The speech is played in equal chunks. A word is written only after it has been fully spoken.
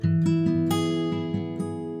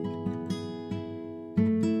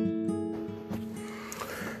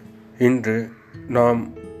இன்று நாம்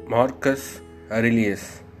Marcus Aurelius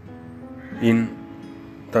இன்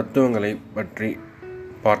தத்துவங்களை பற்றி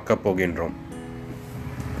பார்க்கப் போகின்றோம்.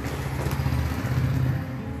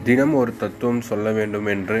 தினம் ஒரு தத்துவம் சொல்ல வேண்டும்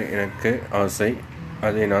என்று எனக்கு ஆசை.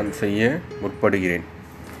 அதை நான் செய்ய முற்படுகிறேன்.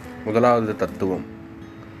 முதலாவது தத்துவம்: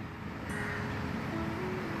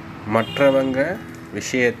 மற்றவங்க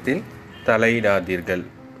விஷயத்தில் தலையிடாதீர்கள்.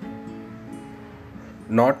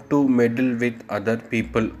 Not to meddle with other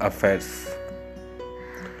people affairs.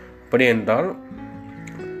 அப்படி என்றால்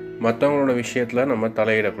மற்றவங்களோட விஷயத்தில் நம்ம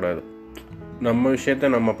தலையிடக்கூடாது. நம்ம விஷயத்தை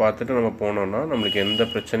நம்ம பார்த்துட்டு நம்ம போனோம்னா நம்மளுக்கு எந்த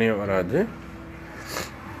பிரச்சனையும் வராது.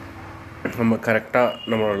 நம்ம கரெக்டாக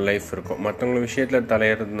நம்மளோட லைஃப் இருக்கும். மற்றவங்கள விஷயத்தில்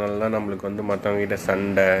தலையிடுறதுனால தான் நம்மளுக்கு மற்றவங்ககிட்ட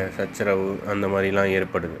சண்டை சச்சரவு அந்த மாதிரிலாம்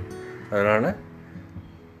ஏற்படுது. அதனால்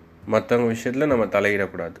மற்றவங்க விஷயத்தில் நம்ம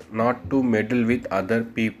தலையிடக்கூடாது. Not to மெடில் with other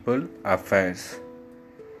people affairs.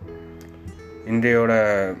 இன்றையோட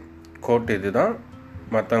code இது தான்.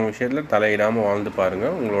 மற்றவங்க விஷயத்தில் தலையிடாமல் வாழ்ந்து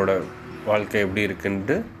பாருங்கள். உங்களோட வாழ்க்கை எப்படி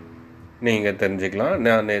இருக்குன்ட்டு நீங்கள் தெரிஞ்சுக்கலாம்.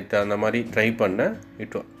 நான் நேற்று அந்த மாதிரி ட்ரை பண்ணேன்.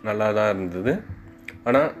 நல்லா தான் இருந்தது.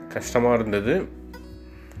 ஆனால் கஷ்டமாக இருந்தது.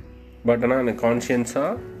 பட் ஆனால் எனக்கு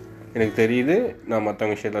கான்ஷியன்ஸாக எனக்கு தெரியுது நான்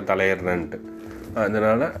மற்றவங்க விஷயத்தில் தலையிடுறேன்ட்டு.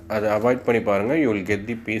 அதனால் அதை அவாய்ட் பண்ணி பாருங்கள். You will get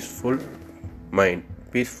the peaceful mind.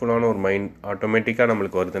 பீஸ்ஃபுல்லான ஒரு மைண்ட் ஆட்டோமேட்டிக்காக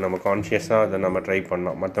நம்மளுக்கு வருது. நம்ம கான்ஷியஸாக அதை நம்ம ட்ரை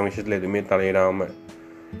பண்ணோம். மற்ற விஷயத்தில் எதுவுமே தலையிடாமல்.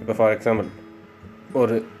 இப்போ ஃபார் எக்ஸாம்பிள்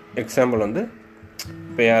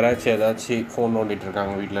இப்போ யாராச்சும் ஏதாச்சும் ஃபோன் நோண்டிகிட்டு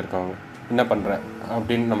இருக்காங்க, வீட்டில் இருக்காங்க, என்ன பண்ணுறேன்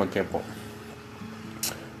அப்படின்னு நம்ம கேட்போம்.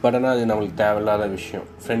 பட் ஆனால் அது நம்மளுக்கு தேவையில்லாத விஷயம்.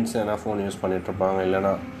 ஃப்ரெண்ட்ஸ் எதனா ஃபோன் யூஸ் பண்ணிகிட்ருப்பாங்க,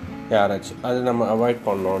 இல்லைனா யாராச்சும். அது நம்ம அவாய்ட்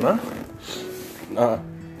பண்ணோன்னா, நான்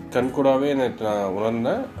கண்கூடாகவே நேற்று நான்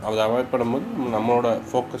உணர்ந்தேன். அதை அவாய்ட் பண்ணும்போது நம்மளோட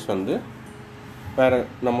ஃபோக்கஸ் வேறு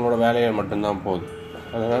நம்மளோட வேலையை மட்டும்தான் போகுது.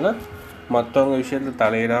 அதனால் மற்றவங்க விஷயத்தில்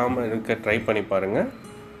தலையிடாமல் இருக்க ட்ரை பண்ணி பாருங்கள்.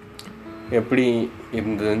 எப்படி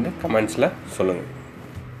இருந்ததுன்னு கமெண்ட்ஸில் சொல்லுங்கள்.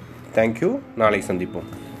 தேங்க்யூ. நாளைக்கு சந்திப்போம்.